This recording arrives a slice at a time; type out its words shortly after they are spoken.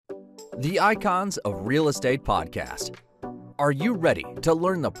The Icons of Real Estate Podcast. Are you ready to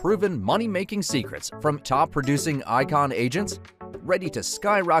learn the proven money-making secrets from top-producing icon agents? Ready to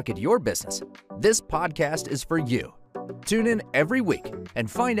skyrocket your business? This podcast is for you. Tune in every week and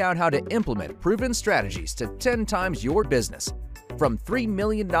find out how to implement proven strategies to 10 times your business, from $3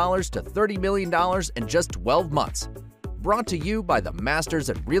 million to $30 million in just 12 months. Brought to you by the Masters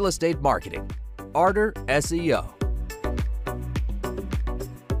in Real Estate Marketing, Arter SEO.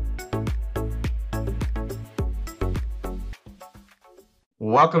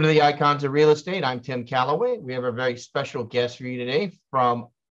 Welcome to the Icons of Real Estate. I'm Tim Calloway. We have a very special guest for you today from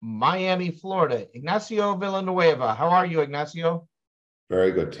Miami, Florida, Ignacio Villanueva. How are you, Ignacio?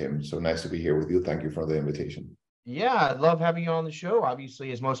 Very good, Tim. So nice to be here with you. Thank you for the invitation. Yeah, I love having you on the show.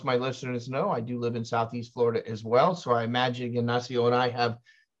 Obviously, as most of my listeners know, I do live in Southeast Florida as well. So I imagine Ignacio and I have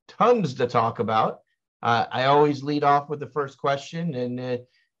tons to talk about. I always lead off with the first question. And,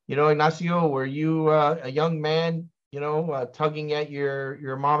 Ignacio, were you a young man, tugging at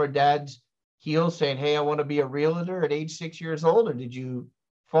your mom or dad's heels saying, hey, I want to be a realtor at age 6 years old? Or did you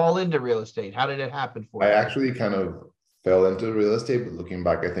fall into real estate? How did it happen for you? I actually kind of fell into real estate, but looking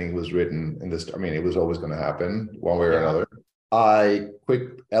back, I think it was written in this. I mean, it was always going to happen one way or another. I quick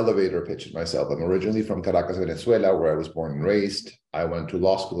elevator pitched myself. I'm originally from Caracas, Venezuela, where I was born and raised. I went to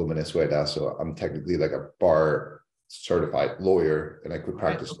law school in Venezuela, so I'm technically like a bar certified lawyer, and I could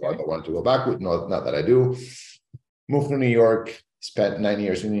practice law. I want to go back with, not that I do. Moved to New York, spent 9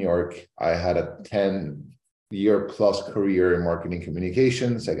 years in New York. I had a 10-year plus career in marketing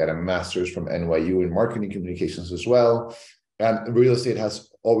communications. I got a master's from NYU in marketing communications as well. And real estate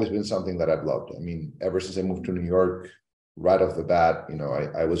has always been something that I've loved. I mean, ever since I moved to New York, right off the bat,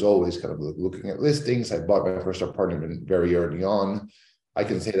 I was always kind of looking at listings. I bought my first apartment very early on. I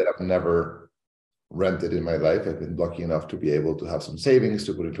can say that I've never rented in my life. I've been lucky enough to be able to have some savings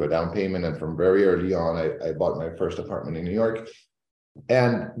to put into a down payment. And from very early on, I bought my first apartment in New York.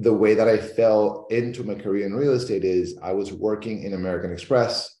 And the way that I fell into my career in real estate is I was working in American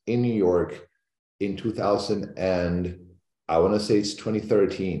Express in New York in 2000, and I want to say it's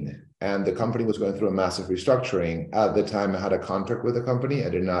 2013. And the company was going through a massive restructuring. At the time, I had a contract with the company. I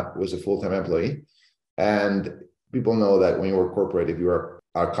was a full-time employee. And people know that when you work corporate, if you're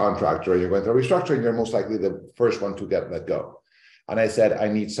a contractor, you're going through a restructuring, you're most likely the first one to get let go. And I said, I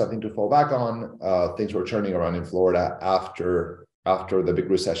need something to fall back on. Things were turning around in Florida after the big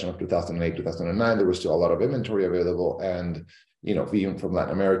recession of 2008, 2009. There was still a lot of inventory available. And, being from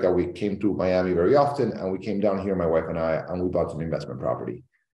Latin America, we came to Miami very often, and we came down here, my wife and I, and we bought some investment property.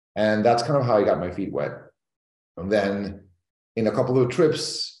 And that's kind of how I got my feet wet. And then in a couple of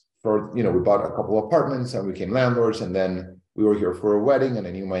trips we bought a couple of apartments and we became landlords. And then we were here for a wedding, and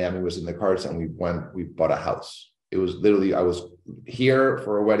I knew Miami was in the cards, and we bought a house. It was literally, I was here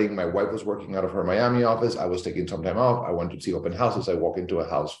for a wedding. My wife was working out of her Miami office. I was taking some time off. I went to see open houses. I walk into a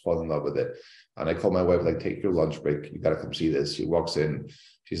house, fall in love with it. And I call my wife, like, take your lunch break. You got to come see this. She walks in.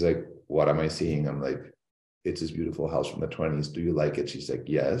 She's like, what am I seeing? I'm like, it's this beautiful house from the 1920s. Do you like it? She's like,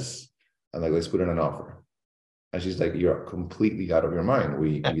 yes. I'm like, let's put in an offer. And she's like, you're completely out of your mind.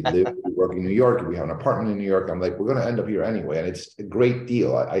 We live, we work in New York. We have an apartment in New York. I'm like, we're going to end up here anyway. And it's a great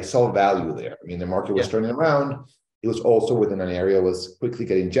deal. I saw value there. I mean, the market was turning around. It was also within an area that was quickly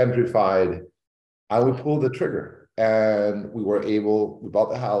getting gentrified. And we pulled the trigger, and we bought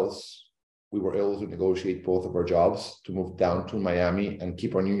the house. We were able to negotiate both of our jobs to move down to Miami and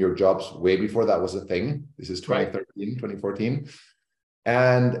keep our New York jobs way before that was a thing. This is 2013, 2014.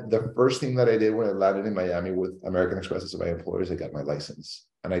 And the first thing that I did when I landed in Miami with American Express as my employers, I got my license.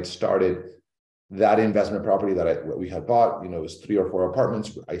 And I started that investment property that we had bought. It was 3 or 4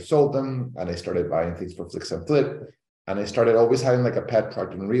 apartments. I sold them, and I started buying things for fix and flip. And I started always having like a pet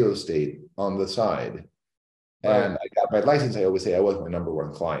project in real estate on the side. And I got my license. I always say I was my number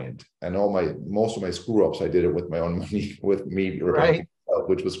one client. And most of my screw ups, I did it with my own money, with me,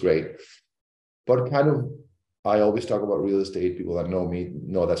 which was great. But I always talk about real estate. People that know me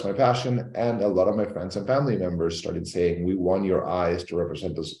know that's my passion. And a lot of my friends and family members started saying, we want your eyes to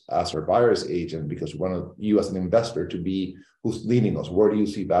represent us as our buyer's agent, because we want you as an investor to be who's leading us. Where do you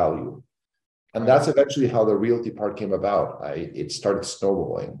see value? And that's eventually how the realty part came about. It started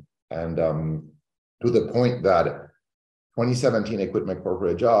snowballing. And to the point that 2017, I quit my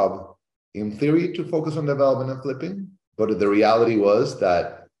corporate job, in theory, to focus on development and flipping. But the reality was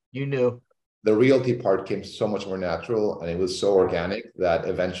that the realty part came so much more natural, and it was so organic that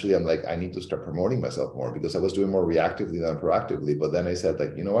eventually I'm like, I need to start promoting myself more, because I was doing more reactively than proactively. But then I said,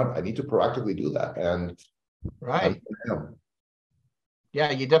 like, you know what? I need to proactively do that. And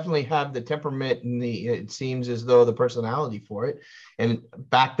Yeah, you definitely have the temperament and it seems as though the personality for it, and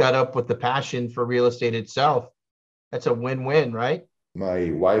back that up with the passion for real estate itself. That's a win-win, right?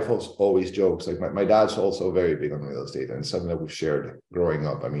 My wife also always jokes, like my dad's also very big on real estate, and it's something that we've shared growing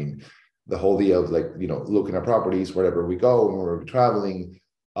up. I mean, the whole idea of like, looking at properties wherever we go when we're traveling.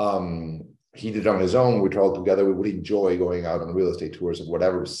 He did it on his own. We traveled together. We would enjoy going out on real estate tours of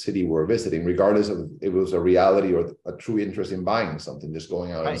whatever city we're visiting, regardless of if it was a reality or a true interest in buying something, just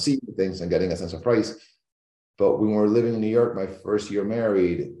going out and seeing things and getting a sense of price. But when we were living in New York, my first year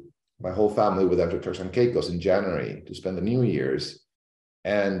married, my whole family went out to Turks and Caicos in January to spend the New Year's.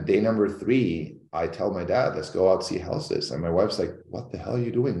 And day number 3, I tell my dad, let's go out see houses. And my wife's like, what the hell are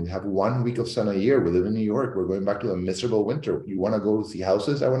you doing? We have 1 week of sun a year. We live in New York. We're going back to a miserable winter. You want to go see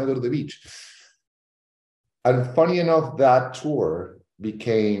houses? I want to go to the beach. And funny enough, that tour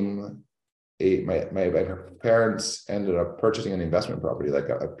became my parents ended up purchasing an investment property, like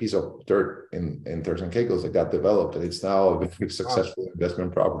a piece of dirt in Turks and Caicos that got developed. And it's now a very successful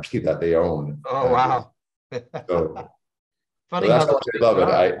investment property that they own. Oh, wow. So, Funny that's how how much I love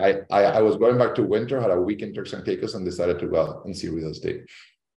it. I was going back to winter, had a week in Turks and Caicos, and decided to go out and see real estate.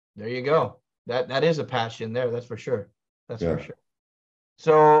 There you go. That is a passion there. That's for sure. That's for sure.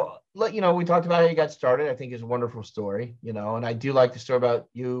 So, we talked about how you got started. I think is a wonderful story, and I do like the story about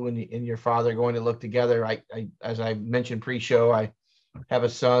you and your father going to look together. I as I mentioned pre-show, I have a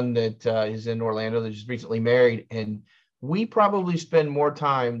son that is in Orlando that just recently married, and we probably spend more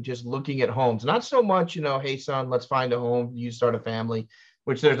time just looking at homes, not so much, hey son, let's find a home, you start a family,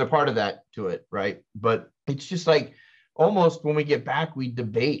 which there's a part of that to it, right? But it's just like almost when we get back, we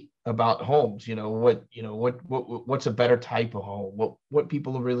debate about homes, what's a better type of home, what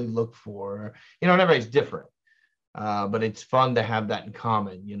people really look for, and everybody's different. But it's fun to have that in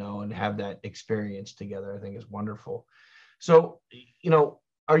common, and have that experience together. I think is wonderful. So,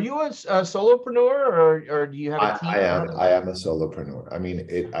 are you a solopreneur or do you have a team? I am a solopreneur. I mean,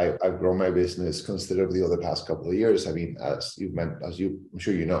 I've grown my business considerably over the past couple of years. I mean, I'm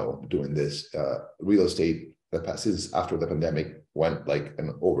sure doing this real estate since after the pandemic went like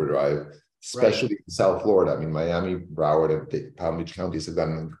an overdrive, especially in South Florida. I mean, Miami, Broward, and Palm Beach counties have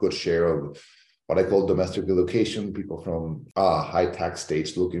gotten a good share of what I call domestic relocation, people from high tax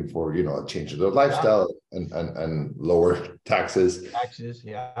states looking for, a change of their lifestyle and lower taxes.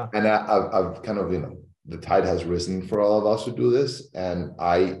 Yeah. And I've kind of, the tide has risen for all of us to do this. And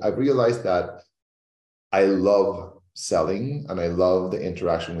I've realized that I love selling and I love the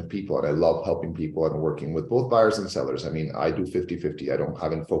interaction with people and I love helping people and working with both buyers and sellers. I mean, I do 50-50. I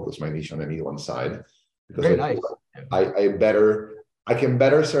haven't focused my niche on any one side because very nice. I can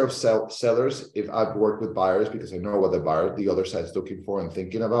better serve sellers if I've worked with buyers because I know what the other side is looking for and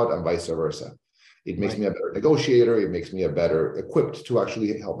thinking about, and vice versa. It makes me a better negotiator. It makes me a better equipped to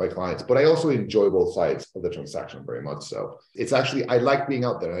actually help my clients. But I also enjoy both sides of the transaction very much. So it's actually, I like being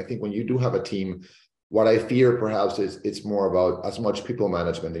out there. And I think when you do have a team, what I fear perhaps is it's more about as much people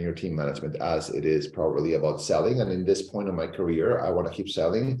management and your team management as it is probably about selling. And in this point of my career, I want to keep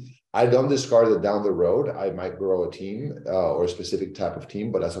selling. I don't discard that down the road, I might grow a team or a specific type of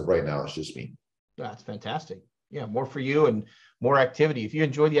team, but as of right now, it's just me. That's fantastic. Yeah, more for you and more activity. If you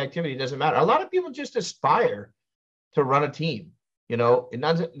enjoy the activity, it doesn't matter. A lot of people just aspire to run a team.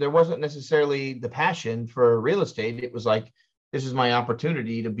 There wasn't necessarily the passion for real estate. It was like, this is my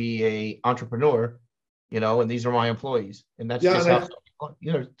opportunity to be an entrepreneur, and these are my employees. And that's just how,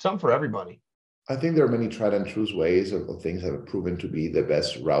 some for everybody. I think there are many tried and true ways of things that have proven to be the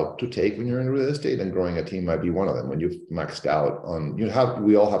best route to take when you're in real estate, and growing a team might be one of them. When you've maxed out on,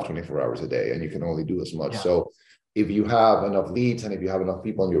 we all have 24 hours a day and you can only do as much. Yeah. So if you have enough leads and if you have enough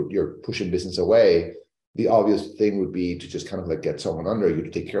people and you're pushing business away, the obvious thing would be to just kind of like get someone under you to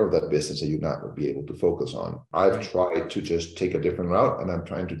take care of that business that you're not be able to focus on. I've tried to just take a different route, and I'm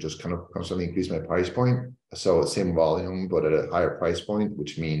trying to just kind of constantly increase my price point. So same volume, but at a higher price point,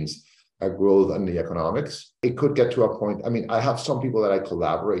 which means a growth in the economics. It could get to a point. I mean, I have some people that I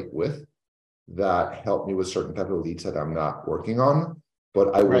collaborate with that help me with certain type of leads that I'm not working on,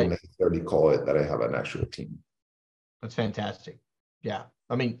 but I wouldn't necessarily call it that I have an actual team. That's fantastic. Yeah.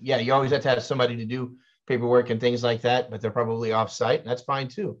 I mean, yeah, you always have to have somebody to do paperwork and things like that, but they're probably off site. That's fine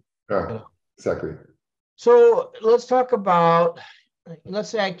too. Yeah, exactly. So let's talk about, let's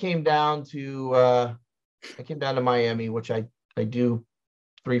say I came down to Miami, which I do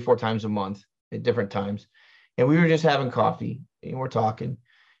 3-4 times a month at different times. And we were just having coffee and we're talking.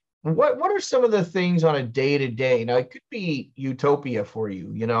 What are some of the things on a day-to-day? Now, it could be utopia for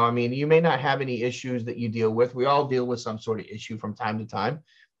you. I mean, you may not have any issues that you deal with. We all deal with some sort of issue from time to time.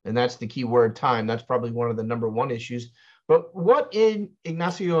 And that's the key word, time. That's probably one of the number one issues. But what in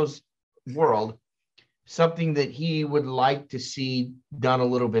Ignacio's world, something that he would like to see done a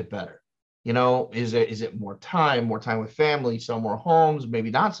little bit better? You know, is it more time with family, sell more homes,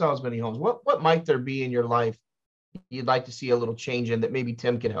 maybe not sell as many homes? What might there be in your life you'd like to see a little change in that maybe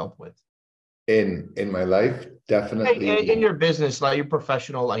Tim can help with? In my life, definitely. In your business, like your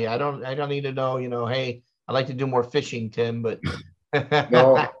professional, like I don't need to know, hey, I'd like to do more fishing, Tim, but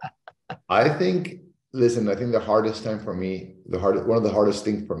No, I think, listen, I think the hardest time for me, one of the hardest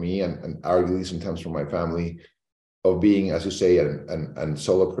things for me, and arguably sometimes for my family, of being, as you say, an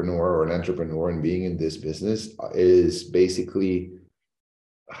solopreneur or an entrepreneur and being in this business is basically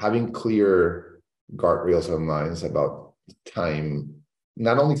having clear guardrails and lines about time,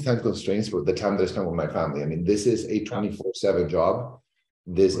 not only time constraints, but the time that I spend with my family. I mean, this is a 24/7 job.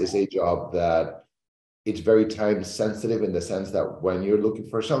 This is a job that it's very time sensitive in the sense that when you're looking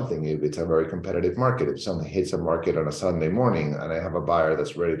for something, if it's a very competitive market, if something hits a market on a Sunday morning and I have a buyer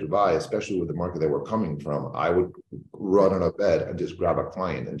that's ready to buy, especially with the market that we're coming from, I would run out of bed and just grab a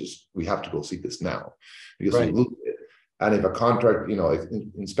client and we have to go see this now. Because we lose it. And if a contract,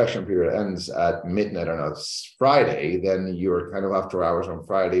 inspection period ends at midnight on a Friday, then you're kind of after hours on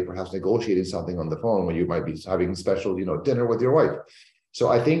Friday, perhaps negotiating something on the phone when you might be having special, dinner with your wife. So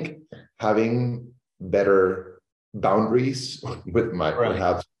I think having better boundaries with my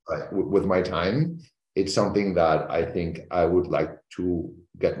perhaps with my time, it's something that I think I would like to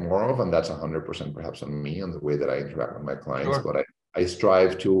get more of, and that's 100% perhaps on me, on the way that I interact with my clients. But I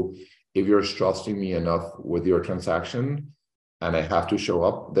strive to, if you're trusting me enough with your transaction and I have to show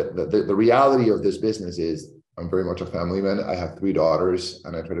up, the reality of this business is I'm very much a family man. I have 3 daughters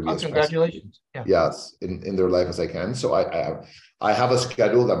and I try to be as congratulations. Yes, in their life as I can. So I have a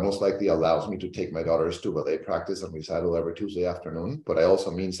schedule that most likely allows me to take my daughters to ballet practice and recital every Tuesday afternoon. But it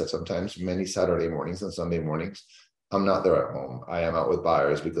also means that sometimes many Saturday mornings and Sunday mornings, I'm not there at home. I am out with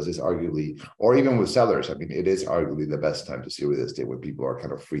buyers because it's arguably, or even with sellers, I mean, it is arguably the best time to see real estate when people are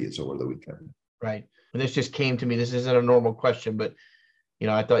kind of free. It's over the weekend. Right. And this just came to me. This isn't a normal question, but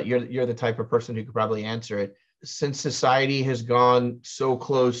I thought you're the type of person who could probably answer it. Since society has gone so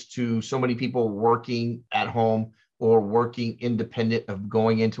close to so many people working at home or working independent of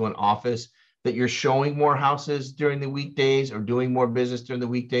going into an office, that you're showing more houses during the weekdays or doing more business during the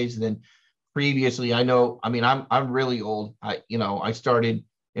weekdays than previously. I know, I mean, I'm really old. I started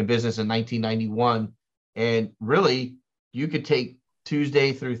in business in 1991, and really you could take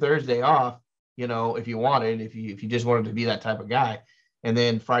Tuesday through Thursday off, if you wanted, if you just wanted to be that type of guy. And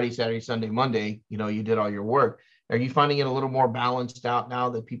then Friday, Saturday, Sunday, Monday, you did all your work. Are you finding it a little more balanced out now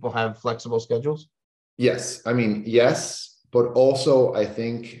that people have flexible schedules? Yes. I mean, yes, but also I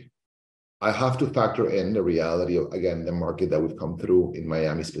think I have to factor in the reality of, again, the market that we've come through in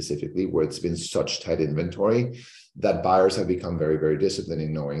Miami specifically, where it's been such tight inventory that buyers have become very, very disciplined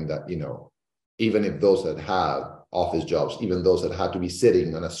in knowing that, even if those that have office jobs, even those that had to be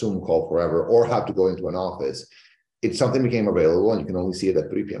sitting on a Zoom call forever or have to go into an office, if something became available and you can only see it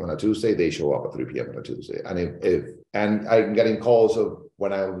at 3 p.m. on a Tuesday, they show up at 3 p.m. on a Tuesday. And I'm getting calls of,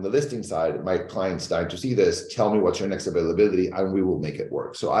 when I'm on the listing side, my clients starting to see this, tell me what's your next availability and we will make it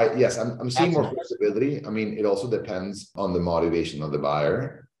work. So I'm seeing more flexibility. I mean, it also depends on the motivation of the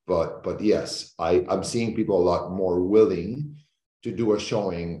buyer, but yes, I'm seeing people a lot more willing to do a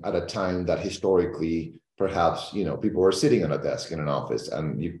showing at a time that historically perhaps, people were sitting at a desk in an office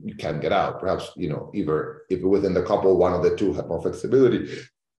and you can't get out. Perhaps, either if within the couple, one of the two had more flexibility,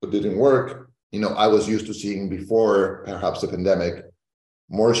 but didn't work. I was used to seeing before perhaps the pandemic,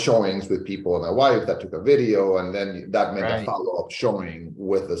 more showings with people and a wife that took a video, and then that meant a follow-up showing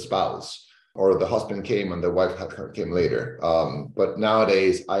with the spouse, or the husband came and the wife came later. But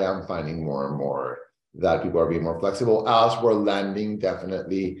nowadays, I am finding more and more that people are being more flexible as we're landing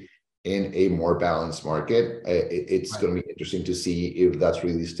definitely in a more balanced market. It's going to be interesting to see if that's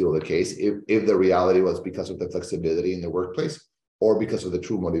really still the case, if the reality was because of the flexibility in the workplace or because of the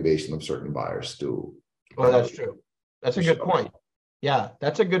true motivation of certain buyers to. Well, that's true. That's a good point. Yeah,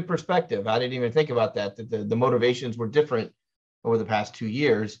 that's a good perspective. I didn't even think about that the motivations were different over the past 2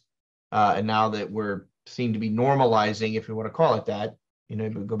 years. And now that we're seem to be normalizing, if you want to call it that,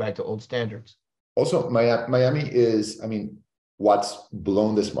 go back to old standards. Also, Miami is, I mean, what's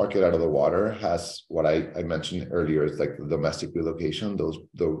blown this market out of the water has what I mentioned earlier. It's like the domestic relocation.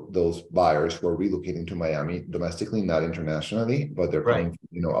 Those buyers who are relocating to Miami domestically, not internationally, but they're coming.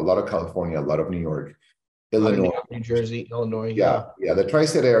 A lot of California, a lot of New York, Illinois, New Jersey, Illinois. yeah. The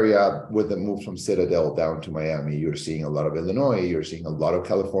tri-state area with the move from Citadel down to Miami, you're seeing a lot of Illinois, you're seeing a lot of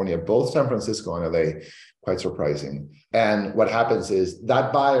California, both San Francisco and LA, quite surprising. And what happens is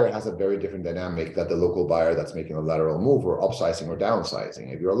that buyer has a very different dynamic that the local buyer that's making a lateral move or upsizing or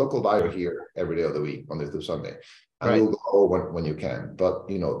downsizing. If you're a local buyer here every day of the week, Monday through Sunday, and you'll go when you can. But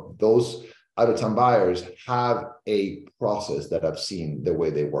those out-of-town buyers have a process that I've seen the way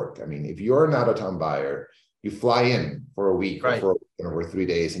they work. I mean, if you're an out-of-town buyer, you fly in for a week or for over 3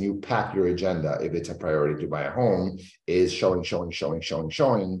 days, and you pack your agenda. If it's a priority to buy a home, is showing.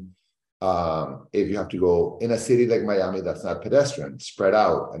 If you have to go in a city like Miami that's not pedestrian, spread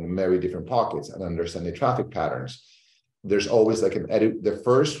out and very different pockets and understand the traffic patterns, there's always like the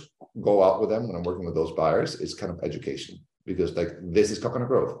first go out with them when I'm working with those buyers is kind of education, because like this is Coconut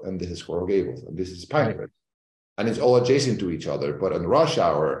Grove and this is Coral Gables and this is Pinehurst, and it's all adjacent to each other. But in rush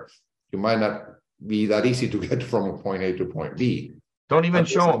hour, you might not be that easy to get from point A to point B. Don't even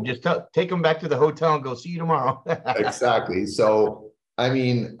show them. Just take them back to the hotel and go, see you tomorrow. Exactly. So, I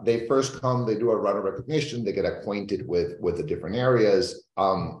mean, they first come, they do a round of recognition, they get acquainted with the different areas.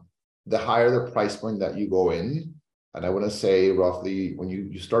 The higher the price point that you go in, and I want to say roughly when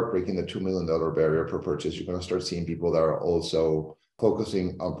you start breaking the $2 million barrier per purchase, you're going to start seeing people that are also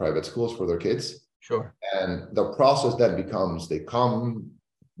focusing on private schools for their kids. Sure. And the process then becomes they come,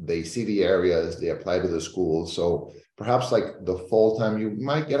 they see the areas, they apply to the schools. So perhaps like the fall time, you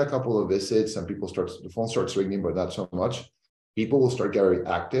might get a couple of visits and the phone starts ringing, but not so much. People will start getting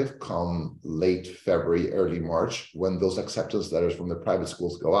active come late February, early March, when those acceptance letters from the private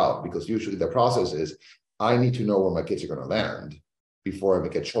schools go out, because usually the process is, I need to know where my kids are going to land before I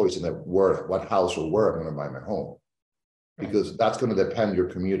make a choice in what house or where I'm going to buy my home, because that's going to depend your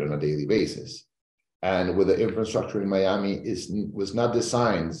commute on a daily basis. And with the infrastructure in Miami was not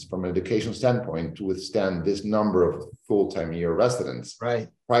designed from an education standpoint to withstand this number of full-time year residents. Right.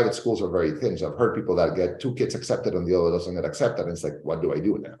 Private schools are very thin. So I've heard people that get 2 kids accepted and the other doesn't get accepted. And it's like, what do I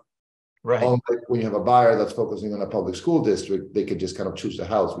do now? Right. Unlike when you have a buyer that's focusing on a public school district, they can just kind of choose the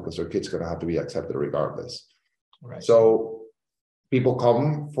house because their kid's going to have to be accepted regardless. Right. So people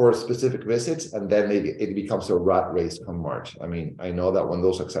come for specific visits, and then it becomes a rat race come March. I mean, I know that when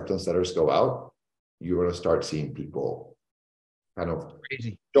those acceptance letters go out, you're going to start seeing people kind of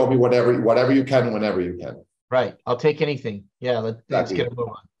crazy. Show me whatever you can, whenever you can. Right. I'll take anything. Yeah. Let's get a move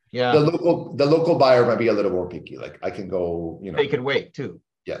on. Yeah. The local buyer might be a little more picky. Like I can go, They could wait too.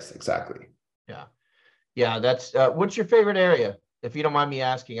 Yes, exactly. Yeah. Yeah. That's what's your favorite area? If you don't mind me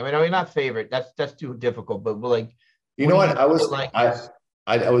asking. I mean, not favorite. That's too difficult, but like,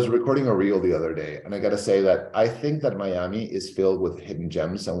 I was recording a reel the other day, and I got to say that I think that Miami is filled with hidden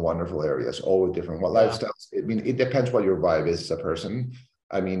gems and wonderful areas, all with different lifestyles. I mean, it depends what your vibe is as a person.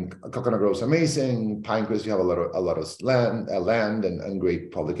 I mean, Coconut Grove is amazing. Pinecrest, you have a lot of land and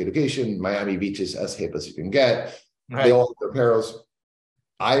great public education. Miami Beach is as hip as you can get. Right. They all have their perils.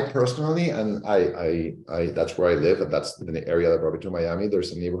 I personally, and I that's where I live, and that's the area that brought me to Miami.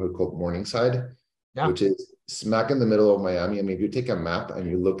 There's a neighborhood called Morningside, which is smack in the middle of Miami. I mean, if you take a map and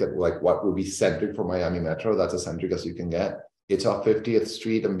you look at like what would be centric for Miami Metro, that's as centric as you can get. It's off 50th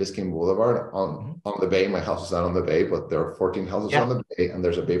Street and Biscayne Boulevard on the bay. My house is not on the bay, but there are 14 houses on the bay, and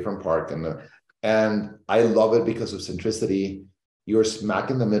there's a bayfront park. And I love it because of centricity. You're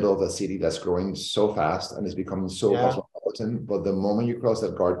smack in the middle of a city that's growing so fast and is becoming so cosmopolitan. But the moment you cross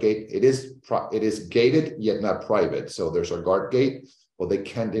that guard gate, it is gated yet not private. So there's a guard gate, but they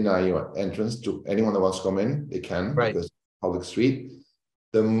can't deny you entrance to anyone that wants to come in. They can, because it's a public street.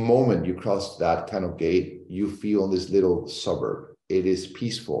 The moment you cross that kind of gate, you feel this little suburb. It is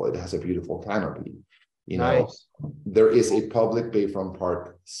peaceful. It has a beautiful canopy. You know, there is a public bayfront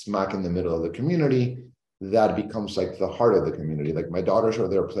park smack in the middle of the community that becomes like the heart of the community. Like my daughters are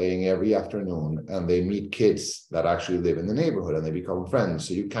there playing every afternoon, and they meet kids that actually live in the neighborhood, and they become friends.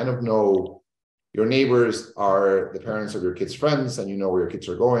 So you kind of know your neighbors are the parents of your kids' friends, and you know where your kids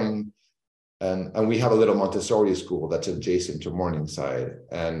are going. And we have a little Montessori school that's adjacent to Morningside.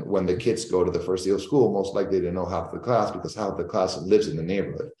 And when the kids go to the first day of school, most likely they know half the class because half the class lives in the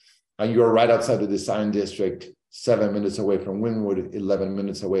neighborhood. And you're right outside the design district, 7 minutes away from Wynwood, 11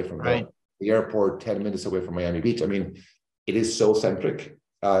 minutes away from the airport, 10 minutes away from Miami Beach. I mean, it is so centric,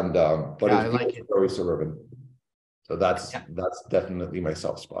 and but it's very suburban. So that's definitely my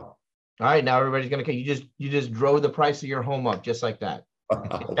soft spot. All right, now everybody's gonna. You just drove the price of your home up just like that.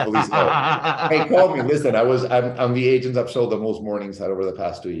 Hopefully so. Hey, call me. Listen, I'm the agent I've sold the most Morningside over the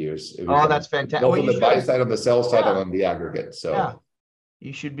past 2 years. That's fantastic. Both on the buy side, on the sell side, and on the aggregate. So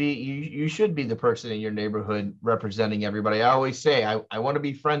you should be the person in your neighborhood representing everybody. I always say I want to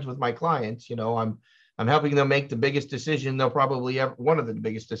be friends with my clients. You know, I'm I'm helping them make the biggest decision they'll probably ever, one of the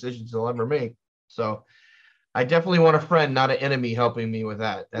biggest decisions they'll ever make. So I definitely want a friend, not an enemy, helping me with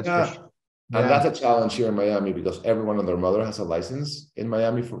that. That's for sure. And that's a challenge here in Miami because everyone and their mother has a license in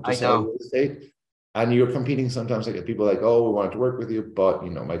Miami to sell real estate. And you're competing sometimes like people like, oh, we wanted to work with you, but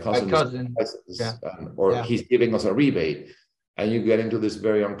my cousin is he's giving us a rebate. And you get into this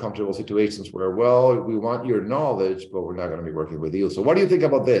very uncomfortable situations where, well, we want your knowledge, but we're not going to be working with you. So what do you think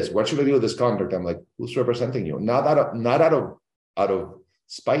about this? What should I do with this contract? I'm like, who's representing you? Not out of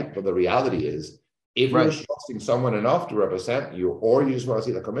spite, but the reality is, if you're trusting someone enough to represent you, or you just want to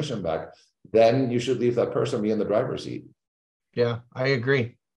see the commission back, then you should leave that person be in the driver's seat. Yeah, I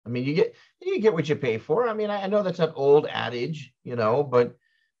agree. I mean, you get what you pay for. I mean, I know that's an old adage, but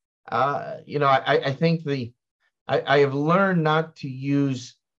I think I have learned not to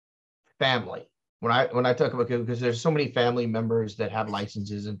use family when I talk about, because there's so many family members that have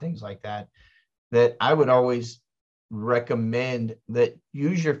licenses and things like that I would always recommend that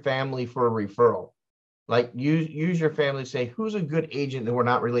use your family for a referral. Like use your family to say, who's a good agent that we're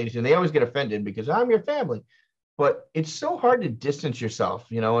not related to? And they always get offended because I'm your family. But it's so hard to distance yourself,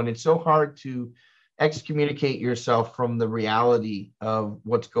 and it's so hard to excommunicate yourself from the reality of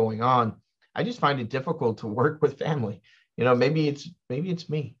what's going on. I just find it difficult to work with family. Maybe it's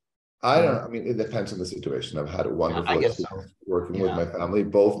me. I don't know. I mean, it depends on the situation. I've had a wonderful experience working with my family,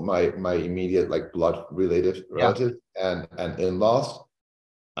 both my immediate blood related relatives and in-laws.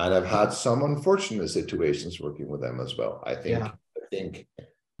 And I've had some unfortunate situations working with them as well. I think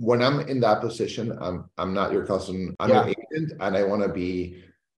when I'm in that position, I'm not your cousin, I'm your agent, and I want to be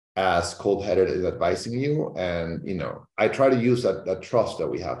as cold-headed as advising you. And I try to use that trust that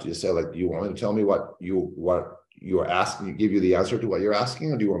we have to just say, do you want me to tell me what you're asking, give you the answer to what you're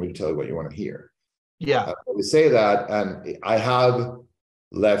asking, or do you want me to tell you what you want to hear? We say that, and I have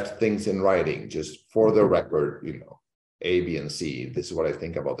left things in writing just for the record, A, B, and C. This is what I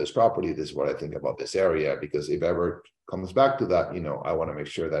think about this property. This is what I think about this area. Because if ever comes back to that, I want to make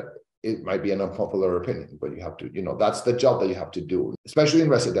sure that it might be an unpopular opinion, but you have to, that's the job that you have to do, especially in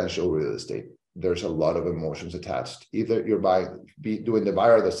residential real estate. There's a lot of emotions attached. Either you're doing the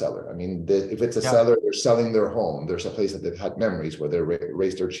buyer or the seller. I mean, if it's a seller, they're selling their home. There's a place that they've had memories where they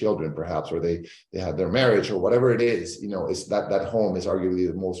raised their children, perhaps, or they had their marriage, or whatever it is. It's that home is arguably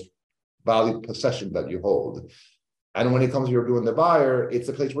the most valued possession that you hold. And when it comes to you're doing the buyer, it's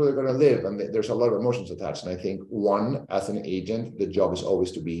a place where they're going to live, and there's a lot of emotions attached. And I think as an agent, the job is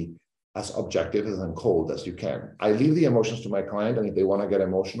always to be as objective and cold as you can. I leave the emotions to my client, and if they want to get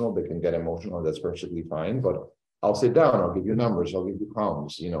emotional, they can get emotional. That's perfectly fine. But I'll sit down, I'll give you numbers, I'll give you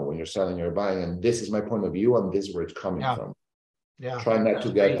columns, when you're selling, you're buying, and this is my point of view, and this is where it's coming from. Try not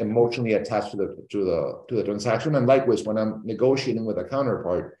to get emotionally attached to the transaction. And likewise, when I'm negotiating with a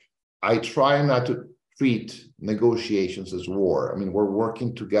counterpart, I try not to treat negotiations as war. I mean, we're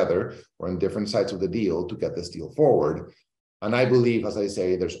working together, we're on different sides of the deal to get this deal forward. And I believe, as I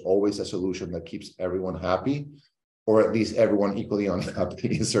say, there's always a solution that keeps everyone happy, or at least everyone equally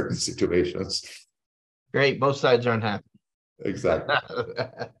unhappy in certain situations. Great. Both sides are unhappy. Exactly.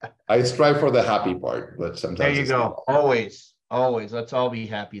 I strive for the happy part, but sometimes there you go. Always. Let's all be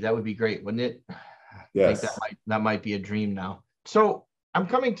happy. That would be great, wouldn't it? Yes. I think that might be a dream now. So I'm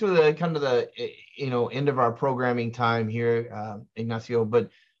coming to the kind of the end of our programming time here, Ignacio. But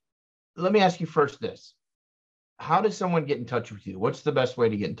let me ask you first this. How does someone get in touch with you? What's the best way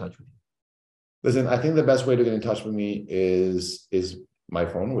to get in touch with you? Listen, I think the best way to get in touch with me is my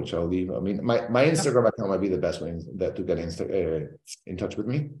phone, which I'll leave. I mean, my Instagram account might be the best way to get in touch with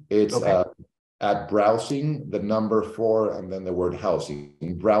me. It's at browsing, the number 4, and then the word housing.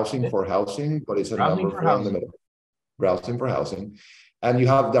 Browsing for housing, but it's a number 4 in the middle. Browsing for housing. And you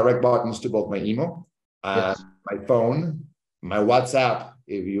have direct buttons to both my email, my phone, my WhatsApp,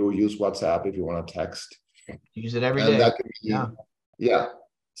 if you use WhatsApp, if you want to text. Use it every day. That can be,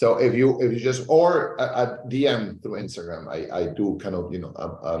 So if you just, or a DM through Instagram, I do kind of,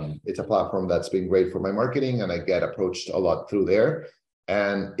 it's a platform that's been great for my marketing, and I get approached a lot through there.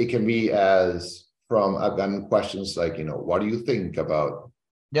 And it can be I've gotten questions like, what do you think about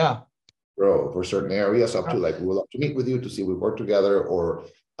growth for certain areas, up to we would love to meet with you to see we work together, or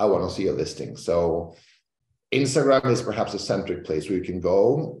I want to see a listing. So Instagram is perhaps a centric place where you can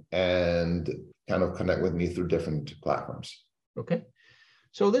go and kind of connect with me through different platforms. Okay.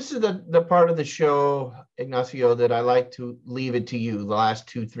 So this is the part of the show, Ignacio, that I like to leave it to you the last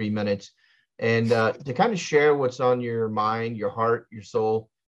 2-3 minutes, and to kind of share what's on your mind, your heart, your soul.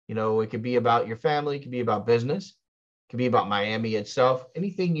 It could be about your family, it could be about business, it could be about Miami itself,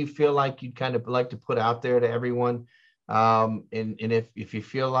 anything you feel like you'd kind of like to put out there to everyone. And if you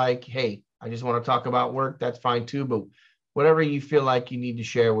feel like, hey, I just want to talk about work, that's fine too. But whatever you feel like you need to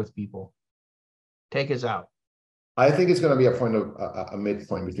share with people, take us out. I think it's going to be a point of a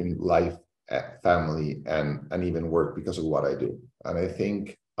midpoint between life, family, and even work because of what I do. And I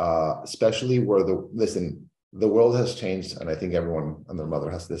think especially where the world has changed, and I think everyone and their mother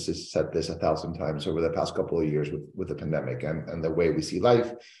has said this 1,000 times over the past couple of years with the pandemic and the way we see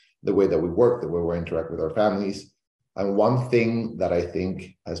life, the way that we work, the way we interact with our families. And one thing that I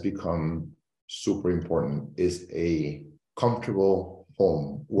think has become super important is a comfortable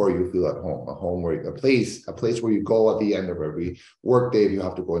home where you feel at home, a place where you go at the end of every work day if you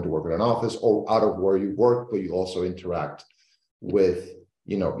have to go into work in an office, or out of where you work, but you also interact with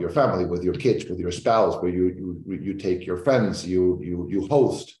your family, with your kids, with your spouse, where you take your friends, you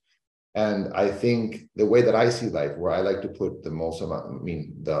host. And I think the way that I see life, where I like to put the most amount,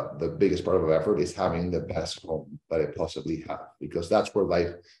 the biggest part of effort is having the best home that I possibly have, because that's where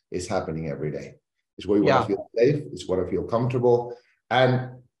life is happening every day. It's where you want to feel safe, it's where I feel comfortable.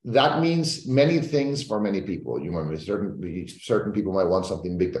 And that means many things for many people. Certain people might want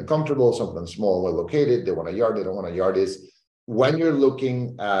something big and comfortable, something small, well located. They want a yard, they don't want a yard. When you're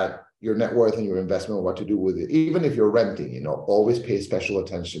looking at your net worth and your investment, what to do with it, even if you're renting, always pay special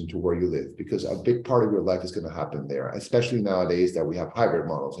attention to where you live, because a big part of your life is going to happen there, especially nowadays that we have hybrid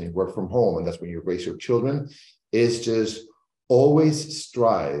models and you work from home, and that's when you raise your children. Is just always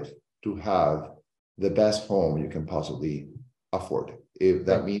strive to have the best home you can possibly afford. If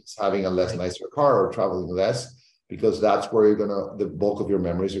that means having a nicer car or traveling less, because that's where the bulk of your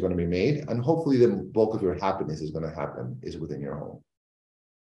memories are going to be made. And hopefully the bulk of your happiness is going to happen is within your home.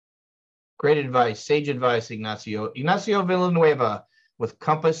 Great advice, sage advice, Ignacio. Ignacio Villanueva with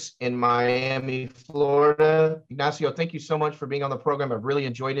Compass in Miami, Florida. Ignacio, thank you so much for being on the program. I've really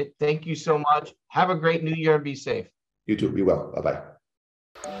enjoyed it. Thank you so much. Have a great new year and be safe. You too. Be well. Bye-bye.